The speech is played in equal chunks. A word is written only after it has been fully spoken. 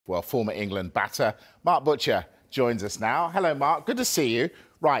Well, former England batter Mark Butcher joins us now. Hello, Mark. Good to see you.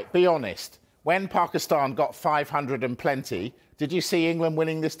 Right, be honest. When Pakistan got 500 and plenty, did you see England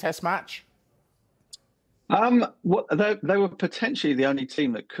winning this Test match? Well, they were potentially the only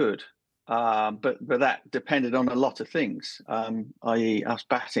team that could, but that depended on a lot of things, i.e. us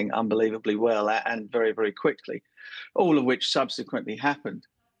batting unbelievably well and very, very quickly, all of which subsequently happened.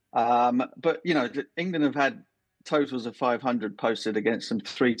 But, you know, England have had totals of 500 posted against them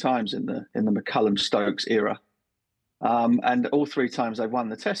 3 times in the McCullum-Stokes era. And all 3 times they've won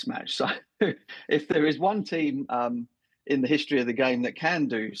the Test match. So if there is one team in the history of the game that can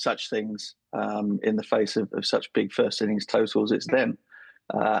do such things in the face of such big first innings totals, it's them.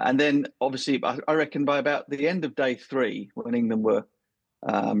 And then obviously, I reckon by about the end of day 3, when England were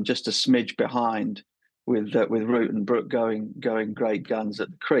just a smidge behind with Root and Brook going great guns at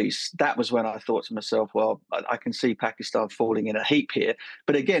the crease, that was when I thought to myself, well, I can see Pakistan falling in a heap here.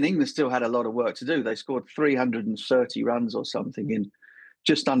 But again, England still had a lot of work to do. They scored 330 runs or something in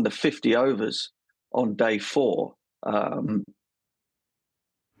just under 50 overs on day 4. I mean,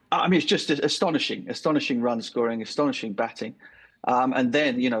 it's just astonishing run scoring, astonishing batting. And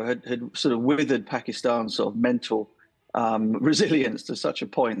then, you know, had sort of withered Pakistan's sort of mental resilience to such a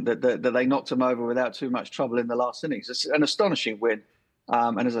point that they knocked them over without too much trouble in the last innings. It's an astonishing win.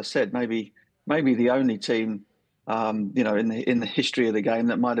 And as I said, maybe the only team, you know, in the history of the game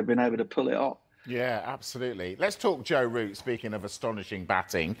that might have been able to pull it off. Yeah, absolutely. Let's talk Joe Root, speaking of astonishing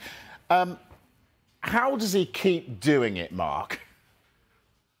batting. How does he keep doing it, Mark?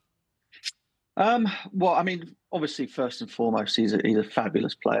 Well, I mean, obviously, first and foremost, he's a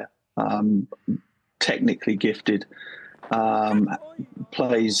fabulous player, technically gifted,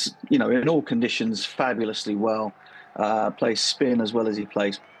 plays, you know, in all conditions fabulously well, plays spin as well as he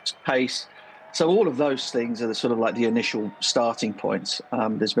plays pace. So all of those things are the sort of like the initial starting points.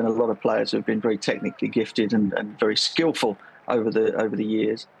 There's been a lot of players who have been very technically gifted and very skillful over the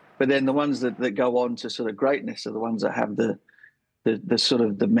years. But then the ones that go on to sort of greatness are the ones that have the sort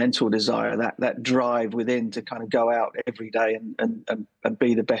of the mental desire, that drive within to kind of go out every day and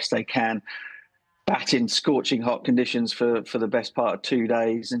be the best they can, bat in scorching hot conditions for the best part of 2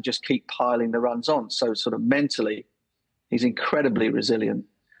 days and just keep piling the runs on. So sort of mentally, he's incredibly resilient.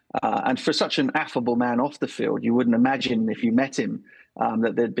 And for such an affable man off the field, you wouldn't imagine if you met him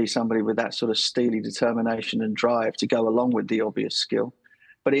that there'd be somebody with that sort of steely determination and drive to go along with the obvious skill.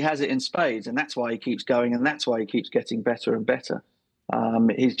 But he has it in spades, and that's why he keeps going, and that's why he keeps getting better and better.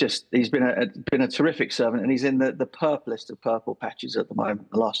 He's been a terrific servant, and he's in the purplest of purple patches at the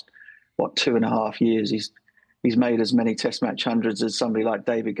moment. The last 2.5 years, he's made as many Test match hundreds as somebody like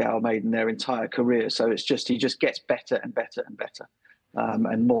David Gower made in their entire career. So it's just he just gets better and better and better,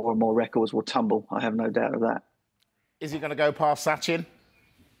 and more records will tumble. I have no doubt of that. Is he going to go past Sachin?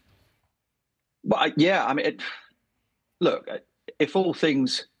 But yeah, I mean, look, if all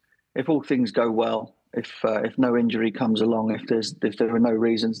things go well, if no injury comes along, if there are no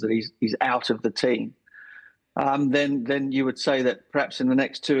reasons that he's out of the team, then you would say that perhaps in the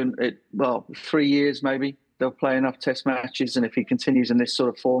next 3 years maybe they'll play enough Test matches, and if he continues in this sort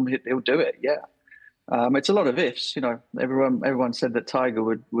of form, he'll do it. Yeah, it's a lot of ifs. You know, everyone said that Tiger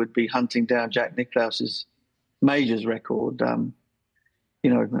would be hunting down Jack Nicklaus's majors record.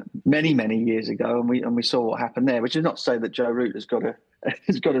 You know, many years ago, and we saw what happened there. Which is not to say that Joe Root has got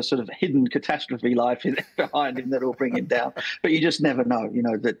a sort of hidden catastrophe life behind him that will bring him down. But you just never know. You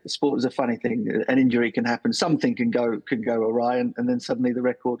know, that sport is a funny thing. An injury can happen. Something can go awry, and then suddenly the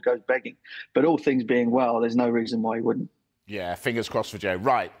record goes begging. But all things being well, there's no reason why he wouldn't. Yeah, fingers crossed for Joe.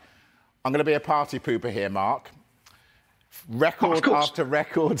 Right, I'm going to be a party pooper here, Mark. Record after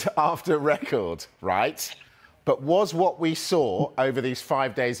record after record, right? But was what we saw over these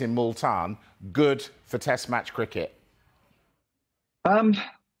 5 days in Multan good for Test match cricket? I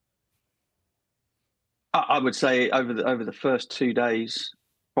would say over the first 2 days,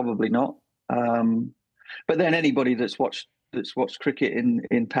 probably not. But then anybody that's watched cricket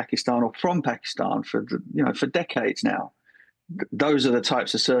in Pakistan or from Pakistan for decades now, those are the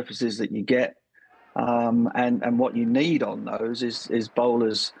types of surfaces that you get, and what you need on those is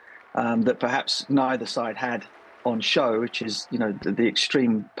bowlers that perhaps neither side had on show, which is, you know, the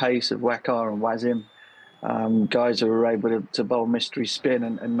extreme pace of Waqar and Wasim, guys who are able to bowl mystery spin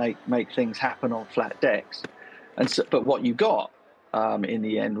and make things happen on flat decks. And so, but what you got in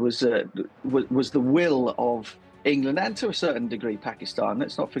the end was the will of England, and to a certain degree Pakistan.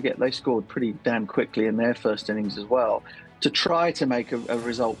 Let's not forget they scored pretty damn quickly in their first innings as well, to try to make a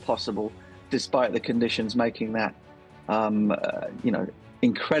result possible despite the conditions making that you know,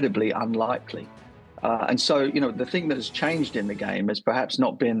 incredibly unlikely. And so, the thing that has changed in the game has perhaps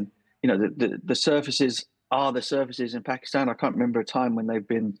not been, the surfaces are the surfaces in Pakistan. I can't remember a time when they've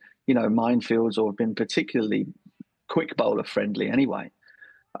been, minefields or been particularly quick bowler friendly anyway.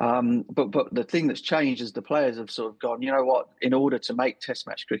 But the thing that's changed is the players have sort of gone, you know what, in order to make Test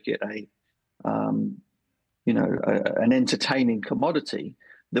match cricket an entertaining commodity,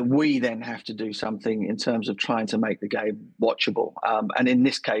 that we then have to do something in terms of trying to make the game watchable. And in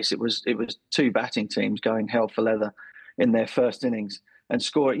this case, it was two batting teams going hell for leather in their first innings and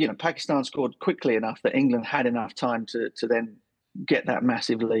score. Pakistan scored quickly enough that England had enough time to then get that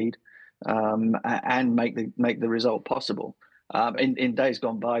massive lead and make the result possible. In days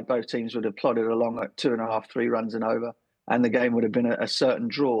gone by, both teams would have plodded along at 2.5, 3 runs and over, and the game would have been a certain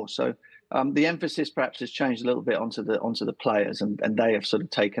draw. So the emphasis perhaps has changed a little bit onto the players, and they have sort of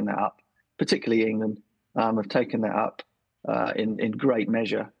taken that up. Particularly England have taken that up in great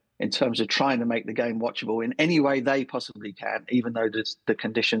measure in terms of trying to make the game watchable in any way they possibly can, even though the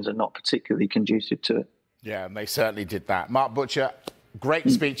conditions are not particularly conducive to it. Yeah, and they certainly did that. Mark Butcher, great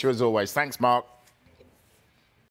to speak to you as always. Thanks, Mark.